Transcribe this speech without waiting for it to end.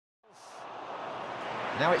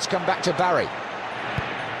Now it's come back to Barry.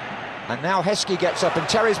 And now Heskey gets up and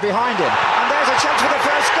Terry's behind him. And there's a chance for the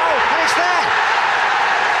first goal, and it's there!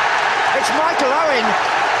 It's Michael Owen,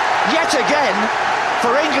 yet again,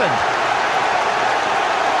 for England.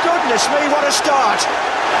 Goodness me, what a start! 7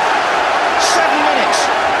 minutes.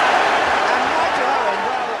 And Michael Owen,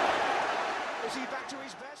 well, is he back to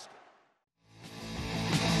his best?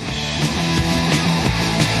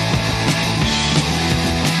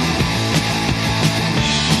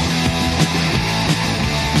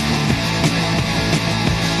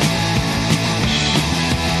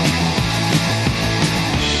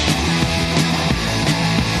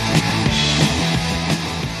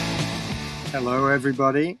 Hello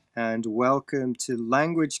everybody and welcome to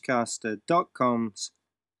LanguageCaster.com's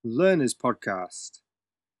Learners Podcast.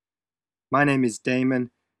 My name is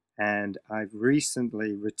Damon and I've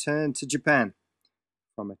recently returned to Japan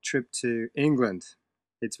from a trip to England.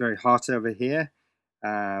 It's very hot over here.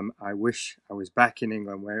 I wish I was back in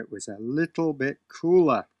England where it was a little bit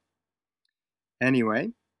cooler.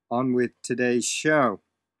 Anyway, on with today's show.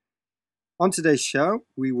 On today's show,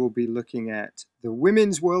 we will be looking at the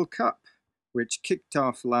Women's World Cup, which kicked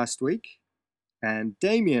off last week, and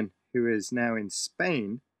Damien, who is now in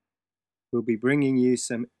Spain, will be bringing you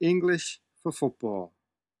some English for football.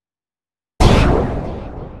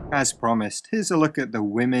 As promised, here's a look at the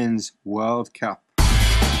Women's World Cup.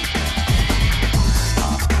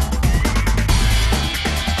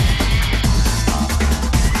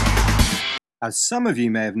 As some of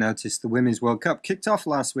you may have noticed, the Women's World Cup kicked off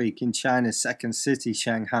last week in China's second city,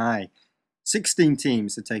 Shanghai. 16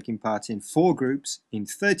 teams are taking part in 4 groups in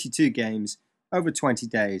 32 games over 20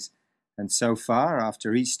 days. And so far,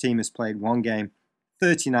 after each team has played 1 game,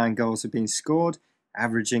 39 goals have been scored,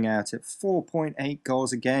 averaging out at 4.8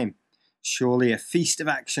 goals a game. Surely a feast of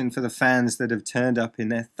action for the fans that have turned up in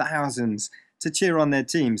their thousands to cheer on their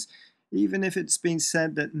teams, even if it's been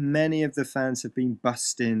said that many of the fans have been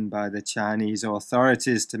bussed in by the Chinese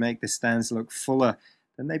authorities to make the stands look fuller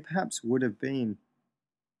than they perhaps would have been.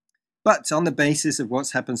 But on the basis of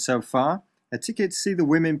what's happened so far, a ticket to see the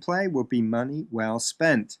women play would be money well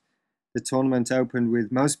spent. The tournament opened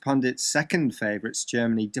with most pundits' second favourites,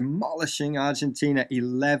 Germany, demolishing Argentina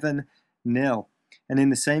 11-0. And in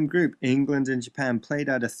the same group, England and Japan played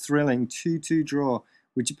out a thrilling 2-2 draw,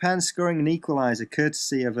 with Japan scoring an equaliser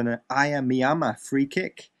courtesy of an Aya Miyama free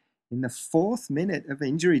kick in the 4th minute of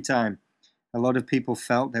injury time. A lot of people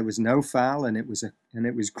felt there was no foul, and it was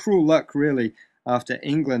cruel luck, really, after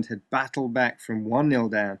England had battled back from 1-0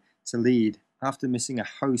 down to lead after missing a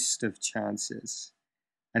host of chances.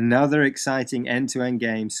 Another exciting end-to-end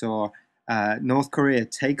game saw North Korea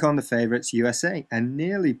take on the favourites USA and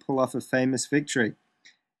nearly pull off a famous victory.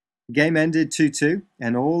 The game ended 2-2,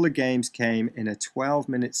 and all the games came in a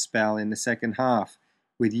 12-minute spell in the second half,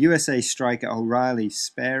 with USA striker O'Reilly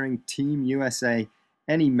sparing Team USA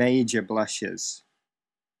any major blushes.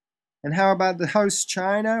 And how about the host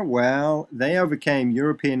China? Well, they overcame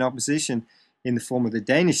European opposition in the form of the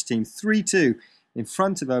Danish team 3-2 in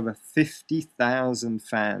front of over 50,000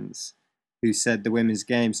 fans who said the women's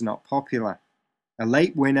game's not popular. A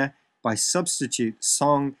late winner by substitute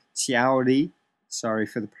Song Xiaori, sorry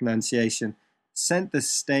for the pronunciation, sent the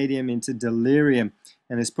stadium into delirium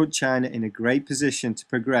and has put China in a great position to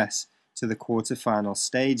progress to the quarter-final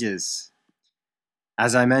stages.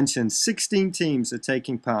 As I mentioned, 16 teams are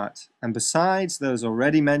taking part, and besides those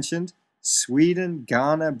already mentioned, Sweden,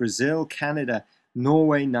 Ghana, Brazil, Canada,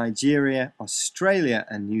 Norway, Nigeria, Australia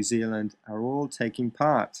and New Zealand are all taking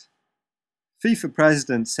part. FIFA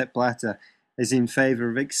President Sepp Blatter is in favour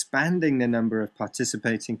of expanding the number of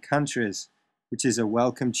participating countries, which is a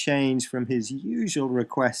welcome change from his usual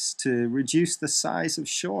requests to reduce the size of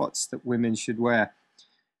shorts that women should wear.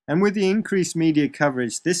 And with the increased media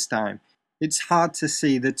coverage this time, it's hard to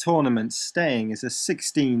see the tournament staying as a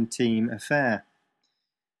 16-team affair.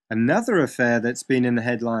 Another affair that's been in the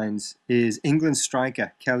headlines is England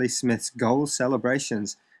striker Kelly Smith's goal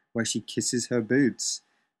celebrations where she kisses her boots.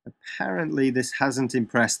 Apparently this hasn't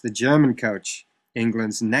impressed the German coach,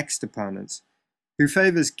 England's next opponent, who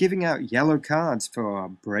favours giving out yellow cards for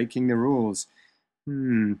breaking the rules.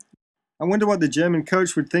 I wonder what the German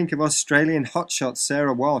coach would think of Australian hotshot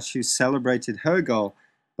Sarah Walsh, who celebrated her goal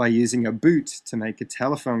by using a boot to make a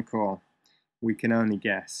telephone call. We can only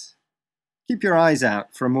guess. Keep your eyes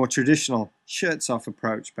out for a more traditional shirts-off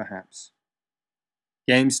approach, perhaps.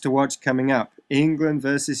 Games to watch coming up. England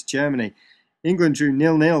versus Germany. England drew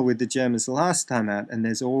 0-0 with the Germans last time out, and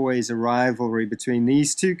there's always a rivalry between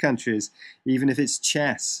these two countries, even if it's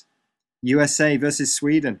chess. USA versus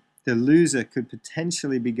Sweden. The loser could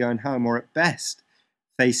potentially be going home, or at best,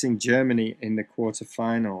 facing Germany in the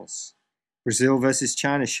quarterfinals. Brazil versus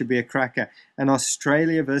China should be a cracker, and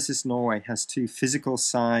Australia versus Norway has two physical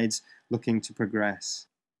sides looking to progress.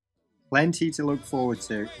 Plenty to look forward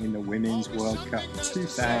to in the Women's World Cup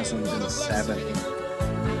 2007.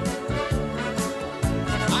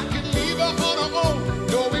 I can leave her on her own,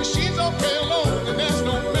 knowing she's okay alone, and there's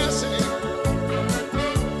no messing.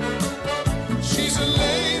 She's a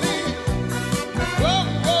lady, whoa,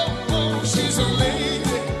 whoa, whoa, she's a lady.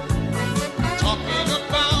 Talking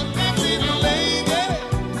about that little lady,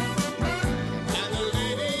 and the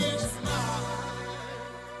lady is mine.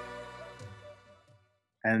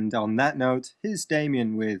 And on that note, here's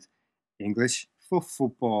Damien with English for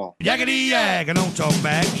Football. Yakety yak, and don't talk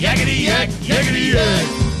back. Yakety yak, yakety yak.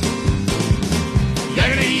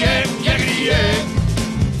 Yakety yak, yakety yak.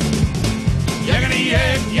 Yakety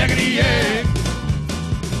yak, yakety yak.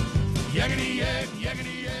 Yakety yak,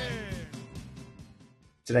 yakety yak.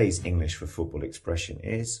 Today's English for Football expression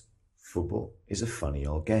is football is a funny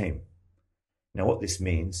old game. Now what this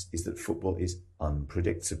means is that football is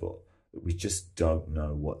unpredictable, that we just don't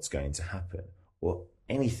know what's going to happen, or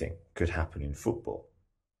anything could happen in football.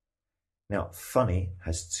 Now, funny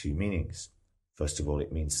has two meanings. First of all,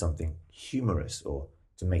 it means something humorous or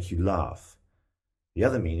to make you laugh. The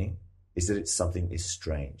other meaning is that it's something is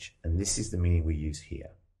strange, and this is the meaning we use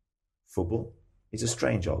here. Football is a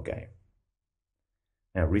strange old game.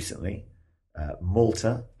 Now, recently,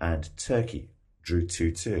 Malta and Turkey drew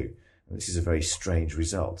 2-2, and this is a very strange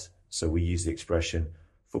result. So we use the expression,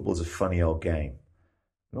 football's a funny old game.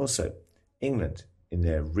 And also, England, in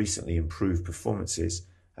their recently improved performances,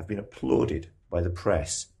 have been applauded by the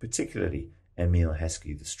press, particularly Emile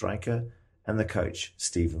Heskey, the striker, and the coach,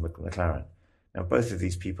 Stephen McLaren. Now, both of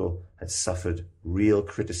these people had suffered real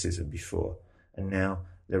criticism before, and now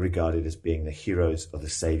they're regarded as being the heroes or the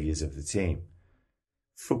saviours of the team.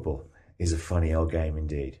 Football is a funny old game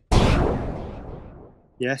indeed.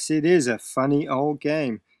 Yes, it is a funny old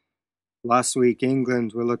game. Last week,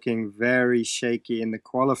 England were looking very shaky in the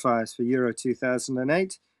qualifiers for Euro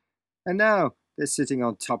 2008, and now they're sitting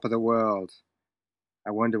on top of the world.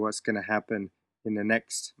 I wonder what's going to happen in the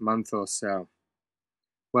next month or so.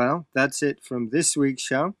 Well, that's it from this week's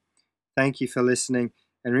show. Thank you for listening,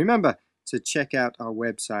 and remember to check out our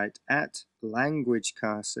website at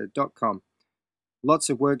languagecaster.com. Lots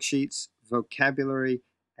of worksheets, vocabulary,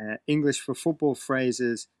 English for football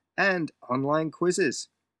phrases, and online quizzes.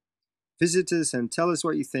 Visit us and tell us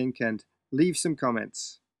what you think and leave some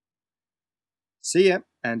comments. See ya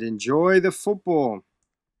and enjoy the football.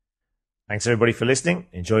 Thanks everybody for listening.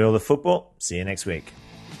 Enjoy all the football. See you next week.